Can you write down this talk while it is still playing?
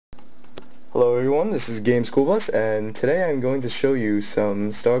Hello everyone, this is GameSchoolBus, and today I'm going to show you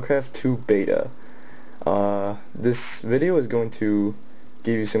some Starcraft 2 beta. This video is going to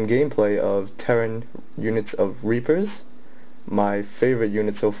give you some gameplay of Terran units of Reapers, my favorite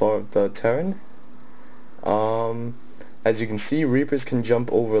unit so far of the Terran. As you can see, Reapers can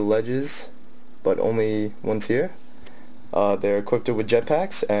jump over ledges, but only once here. They're equipped with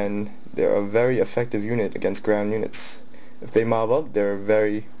jetpacks, and they're a very effective unit against ground units. If they mob up, they're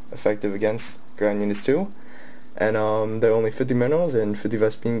very effective against ground units too, and they're only 50 minerals and 50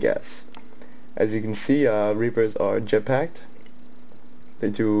 Vespene gas. As you can see, Reapers are jetpacked. They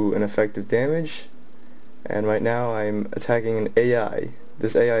do an effective damage, and right now I'm attacking an AI.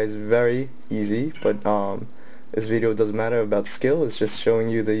 This AI is very easy, but this video doesn't matter about skill. It's just showing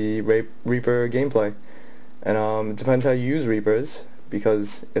you the Reaper gameplay, and it depends how you use Reapers,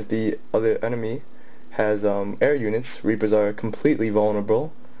 because if the other enemy has air units, Reapers are completely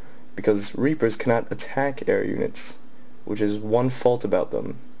vulnerable, because Reapers cannot attack air units, which is one fault about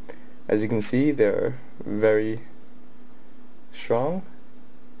them. As you can see, they're very strong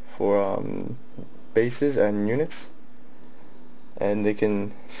for bases and units, and they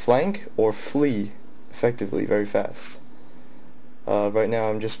can flank or flee effectively very fast. Right now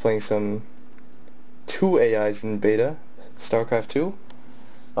I'm just playing some 2 AIs in beta, Starcraft 2,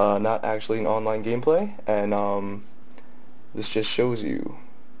 not actually an online gameplay, and this just shows you.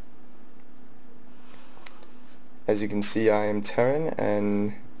 As you can see, I am Terran,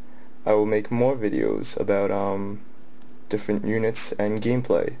 and I will make more videos about different units and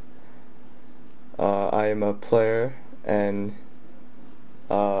gameplay. I am a player and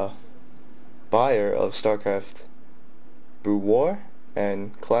buyer of Starcraft Brew War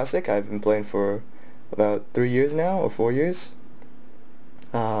and Classic. I've been playing for about 3 years now, or 4 years.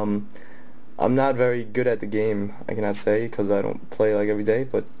 I'm not very good at the game, I cannot say, because I don't play like every day,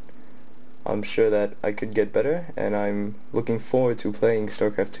 but I'm sure that I could get better, and I'm looking forward to playing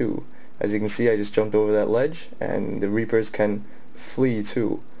Starcraft 2. As you can see, I just jumped over that ledge, and the Reapers can flee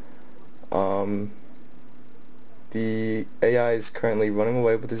too. The AI is currently running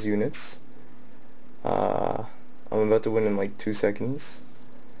away with his units. I'm about to win in like 2 seconds.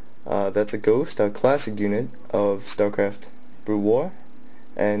 That's a Ghost, a classic unit of Starcraft Brew War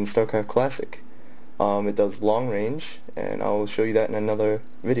and Starcraft Classic. It does long range, and I'll show you that in another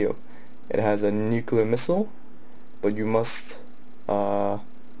video. It has a nuclear missile, but you must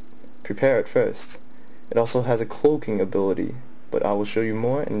prepare it first. It also has a cloaking ability, but I will show you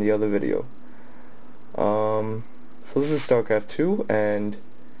more in the other video. So this is Starcraft 2, and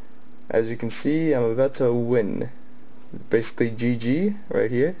as you can see, I'm about to win. Basically GG right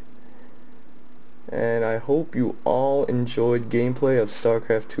here. And I hope you all enjoyed gameplay of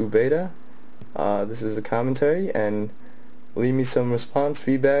Starcraft 2 beta. This is a commentary, and leave me some response,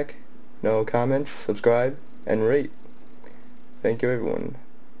 feedback, comments, subscribe, and rate. Thank you everyone.